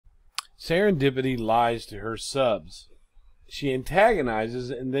SaraNDipidy lies to her subs. She antagonizes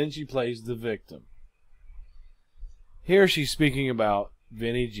and then she plays the victim. Here she's speaking about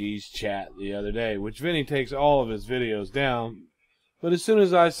Vinny G's chat the other day, which Vinny takes all of his videos down, but as soon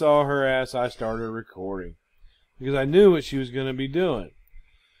as I saw her ass, I started recording because I knew what she was going to be doing.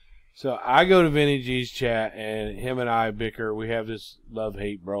 So I go to Vinny G's chat and him and I bicker. We have this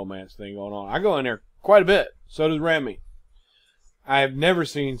love-hate bromance thing going on. I go in there quite a bit. So does Remy. I have never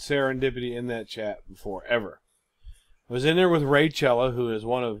seen SaraNDipidy in that chat before, ever. I was in there with Raychella, who is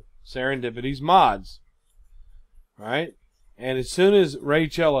one of SaraNDipidy's mods. Right? And as soon as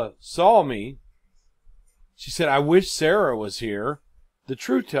Raychella saw me, she said, I wish Sarah was here, the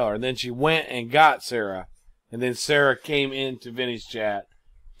truth teller. And then she went and got Sarah. And then Sarah came into Vinny's chat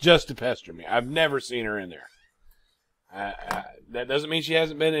just to pester me. I've never seen her in there. That doesn't mean she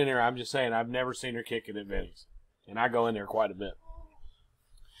hasn't been in there. I'm just saying I've never seen her kick it at Vinny's. And I go in there quite a bit.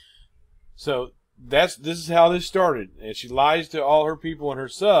 So this is how this started. And she lies to all her people and her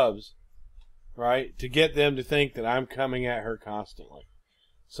subs, right, to get them to think that I'm coming at her constantly.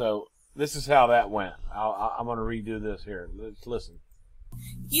 So this is how that went. I'm going to redo this here. Let's listen.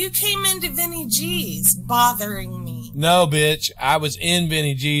 You came into Vinny G's bothering me. No, bitch. I was in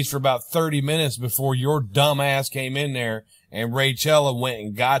Vinny G's for about 30 minutes before your dumb ass came in there and Raychella went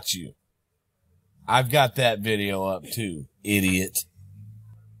and got you. I've got that video up too, idiot.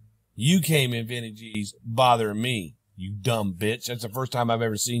 You came in Vinny G's bothering me, you dumb bitch. That's the first time I've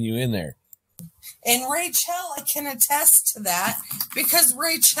ever seen you in there. And Raychella can attest to that because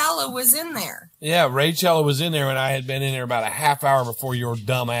Raychella was in there. Yeah, Raychella was in there and I had been in there about a half hour before your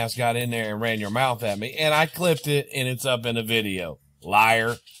dumb ass got in there and ran your mouth at me. And I clipped it and it's up in the video.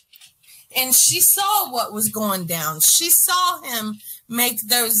 Liar. And she saw what was going down. She saw him make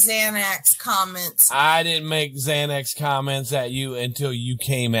those Xanax comments. I didn't make Xanax comments at you until you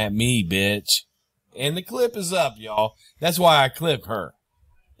came at me, bitch. And the clip is up, y'all. That's why I clipped her.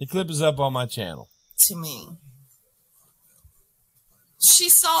 The clip is up on my channel. To me. She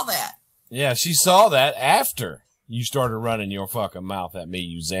saw that. Yeah, she saw that after you started running your fucking mouth at me,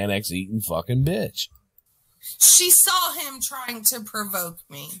 you Xanax eating fucking bitch. She saw him trying to provoke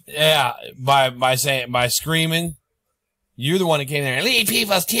me. Yeah, by screaming. You're the one that came there and leave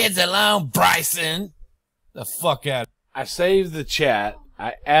people's kids alone, Bryson. The fuck out. I saved the chat.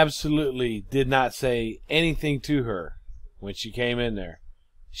 I absolutely did not say anything to her when she came in there.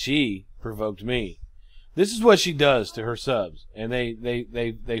 She provoked me. This is what she does to her subs, and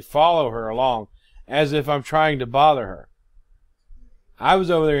they follow her along as if I'm trying to bother her. I was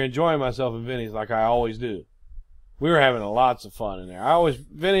over there enjoying myself in Vinny's like I always do. We were having lots of fun in there.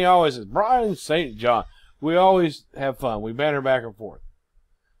 Vinny always says, BryanSt.John. We always have fun. We banter back and forth.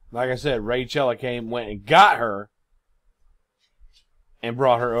 Like I said, Raychella went and got her and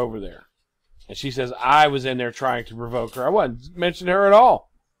brought her over there. And she says I was in there trying to provoke her. I wasn't mentioning her at all.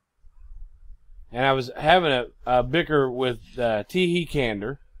 And I was having a bicker with Teehee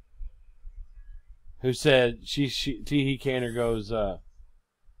Candor, who said, Teehee Candor goes,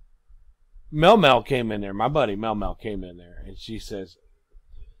 Mel came in there. My buddy Mel came in there. And she says,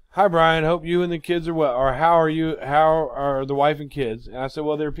 hi, Bryan. Hope you and the kids are well. Or how are you? How are the wife and kids? And I said,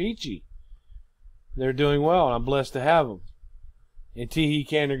 well, they're peachy. They're doing well, and I'm blessed to have them. And Teehee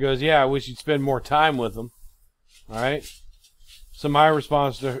Candor goes, yeah, I wish you'd spend more time with them. All right? So my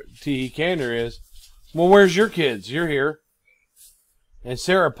response to Teehee Candor is, well, where's your kids? You're here. And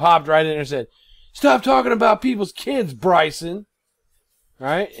Sarah popped right in there and said, stop talking about people's kids, Bryson.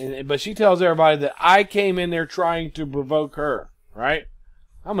 Right? But she tells everybody that I came in there trying to provoke her. Right?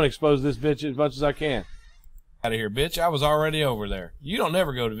 I'm going to expose this bitch as much as I can. Out of here, bitch. I was already over there. You don't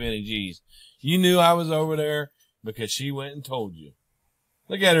never go to Vinny G's. You knew I was over there because she went and told you.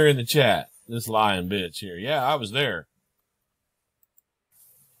 Look at her in the chat. This lying bitch here. Yeah, I was there.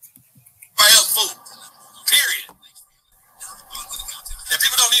 Period. Now,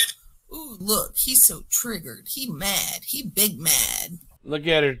 people don't need. Ooh, look, he's so triggered. He mad. He big mad. Look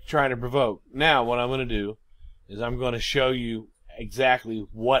at her trying to provoke. Now, what I'm going to do is I'm going to show you exactly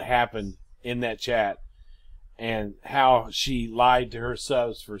what happened in that chat and how she lied to her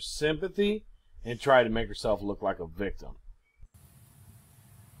subs for sympathy and tried to make herself look like a victim.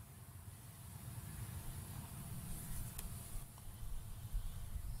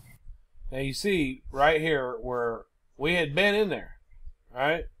 Now you see right here where we had been in there,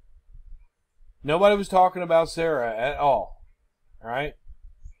 right? Nobody was talking about Sarah at all, right?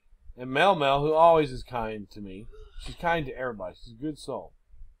 And Mel, who always is kind to me, she's kind to everybody. She's a good soul.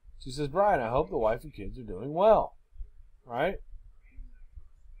 She says, Bryan, I hope the wife and kids are doing well, right?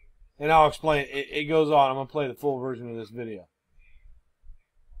 And I'll explain. It goes on. I'm going to play the full version of this video.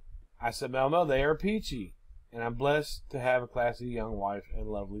 I said, Mel, they are peachy, and I'm blessed to have a classy young wife and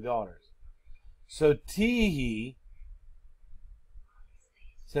lovely daughters. So Teehee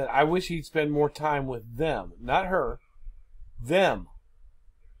said, I wish he'd spend more time with them. Not her. Them.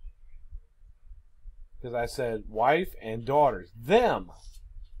 Because I said wife and daughters. Them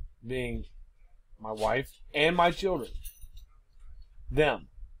being my wife and my children. Them.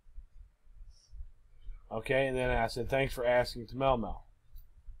 Okay, and then I said, thanks for asking to Mel.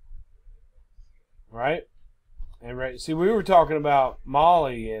 Right? And see, we were talking about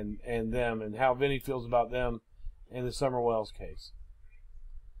Molly and them and how Vinny feels about them in the Summer Wells case.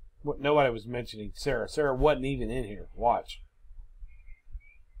 Nobody was mentioning Sarah. Sarah wasn't even in here. Watch.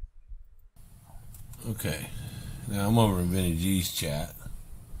 Okay. Now I'm over in Vinny G's chat.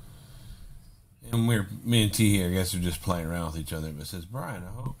 And me and T here, I guess, are just playing around with each other. But it says, Brian,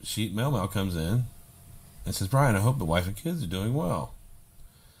 I hope Mel comes in and says, Brian, I hope the wife and kids are doing well.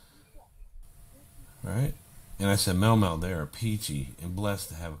 Right? And I said, Mel, they are peachy and blessed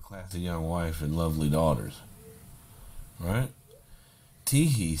to have a classy young wife and lovely daughters. Right?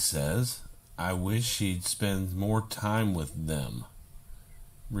 Teehee says, I wish she'd spend more time with them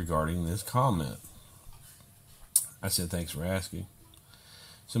regarding this comment. I said, thanks for asking.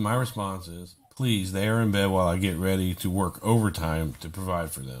 So my response is, please, they are in bed while I get ready to work overtime to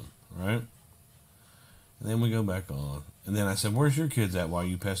provide for them. Right? And then we go back on. And then I said, where's your kids at while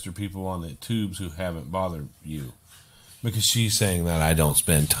you pester people on the tubes who haven't bothered you? Because she's saying that I don't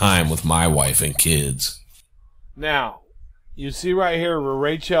spend time with my wife and kids. Now, you see right here where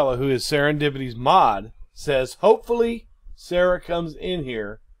Rachella, who is SaraNDipidy's mod, says, hopefully Sarah comes in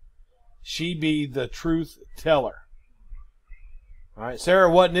here. She be the truth teller. All right,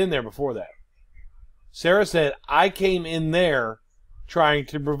 Sarah wasn't in there before that. Sarah said, I came in there trying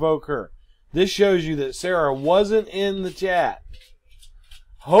to provoke her. This shows you that Sarah wasn't in the chat.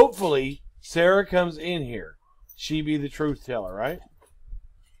 Hopefully, Sarah comes in here. She be the truth teller, right?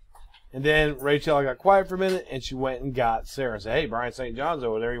 And then Rachel got quiet for a minute, and she went and got Sarah. Said, hey, BryanSt.John's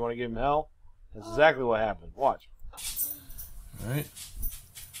over there. You want to give him hell? That's exactly what happened. Watch. All right.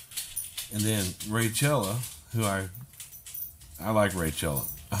 And then Rachella, who I like Rachella.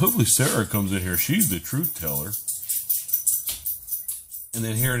 Hopefully Sarah comes in here. She's the truth teller. And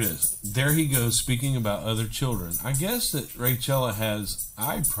then here it is. There he goes speaking about other children. I guess that Rachella has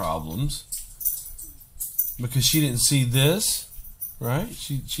eye problems because she didn't see this, right?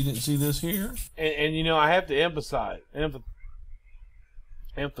 She didn't see this here. And you know, I have to emphasize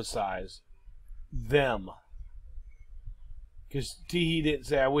them. Because Teehee didn't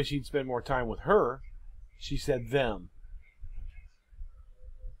say, I wish he'd spend more time with her. She said them.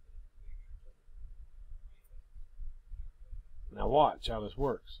 Now watch how this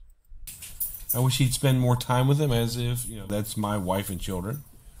works. I wish he'd spend more time with them, as if, you know, that's my wife and children,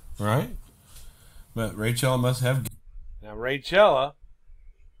 right? But Rachella must have... Now Rachella,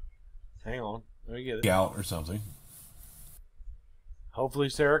 hang on, let me get it. Gout or something. Hopefully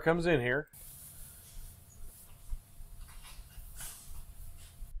Sarah comes in here.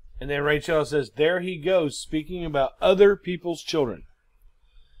 And then Rachella says, there he goes speaking about other people's children.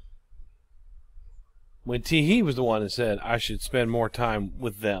 When Teehee was the one that said I should spend more time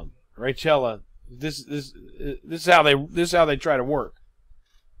with them. Rachella, this is how they try to work.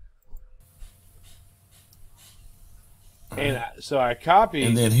 And so I copied.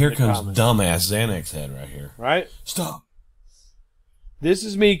 And then here comes comment. dumbass Xanax head right here. Right? Stop. This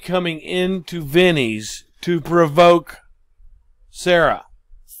is me coming into Vinny's to provoke Sarah.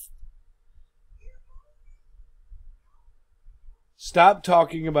 Stop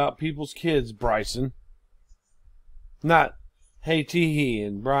talking about people's kids, Bryson. Not, hey, Teehee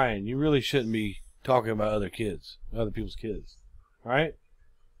and Brian, you really shouldn't be talking about other people's kids. Right?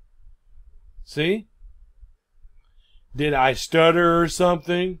 See? Did I stutter or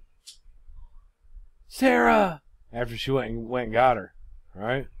something? Sarah! After she went and got her.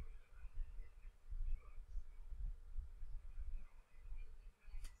 Right?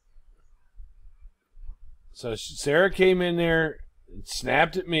 So Sarah came in there and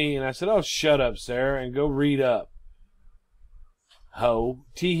snapped at me, and I said, oh, shut up, Sarah, and go read up. Ho.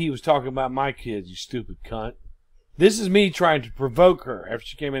 Teehee was talking about my kids, you stupid cunt. This is me trying to provoke her after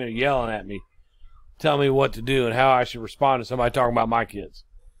she came in there yelling at me, telling me what to do and how I should respond to somebody talking about my kids.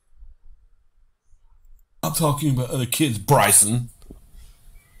 I'm talking about other kids, Bryson.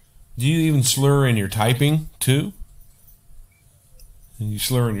 Do you even slur in your typing, too? And you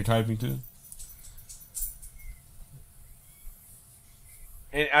slur in your typing, too?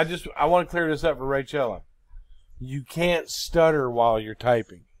 And I want to clear this up for Rachella. You can't stutter while you're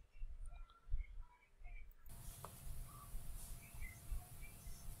typing.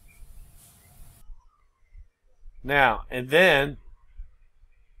 Now, and then,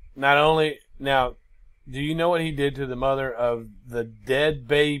 not only, now, do you know what he did to the mother of the dead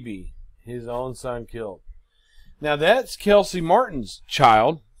baby his own son killed? Now, that's Kelsey Martin's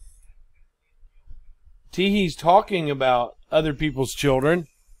child. Teehee's talking about other people's children,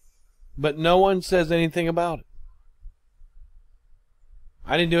 but no one says anything about it.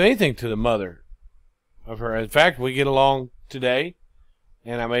 I didn't do anything to the mother of her. In fact, we get along today,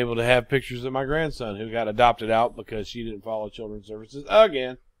 and I'm able to have pictures of my grandson who got adopted out because she didn't follow children's services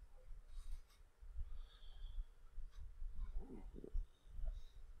again.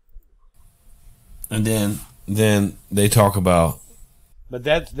 And then they talk about... But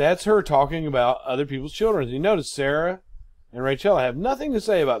that's her talking about other people's children. You notice Sarah and Rachel have nothing to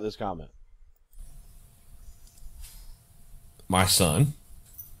say about this comment. My son.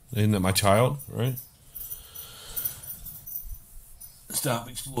 Isn't that my child, right? Stop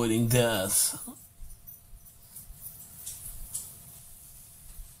exploiting death.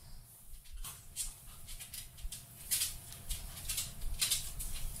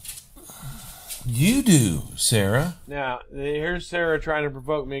 You do, Sarah. Now, here's Sarah trying to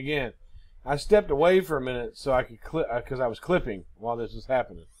provoke me again. I stepped away for a minute so I could clip, because I was clipping while this was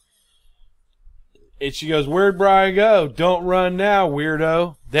happening. And she goes, "Where'd Brian go? Don't run now,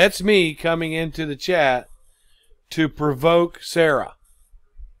 weirdo." That's me coming into the chat to provoke Sarah.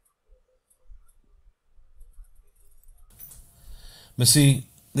 But see,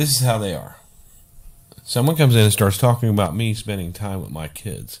 this is how they are. Someone comes in and starts talking about me spending time with my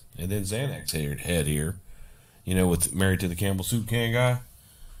kids. And then Xanax head here, you know, with Married to the Campbell Soup Can guy.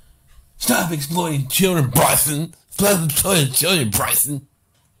 Stop exploiting children, Bryson. Stop exploiting children, Bryson.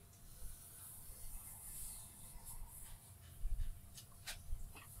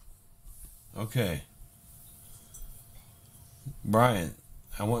 Okay. Brian,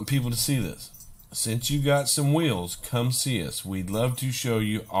 I want people to see this. Since you got some wheels, come see us. We'd love to show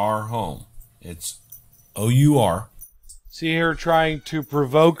you our home. It's O-U-R. See her trying to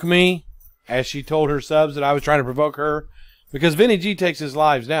provoke me, as she told her subs that I was trying to provoke her, because Vinny G takes his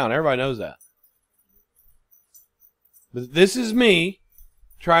lives down. Everybody knows that. But this is me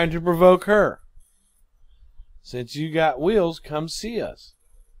trying to provoke her. Since you got wheels, come see us.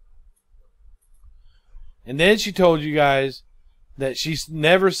 And then she told you guys that she's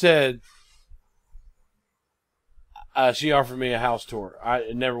never said she offered me a house tour.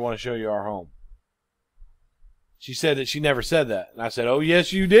 I never want to show you our home. She said that she never said that. And I said, "Oh,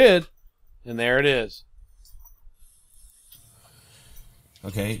 yes, you did." And there it is.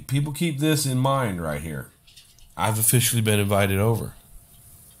 Okay, people keep this in mind right here. I've officially been invited over.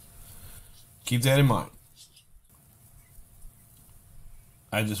 Keep that in mind.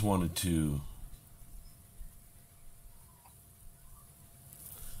 I just wanted to...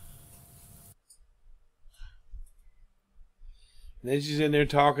 And then she's in there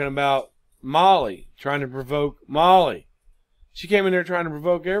talking about Molly, trying to provoke Molly. She came in there trying to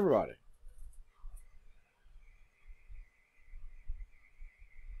provoke everybody.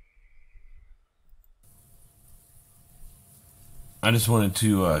 I just wanted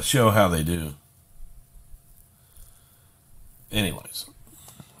to show how they do. Anyways,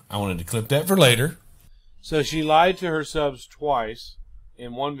 I wanted to clip that for later. So she lied to her subs twice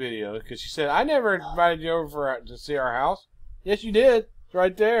in one video because she said, "I never invited you over to see our house." Yes, you did. It's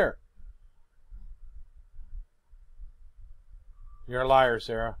right there. You're a liar,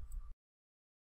 Sarah.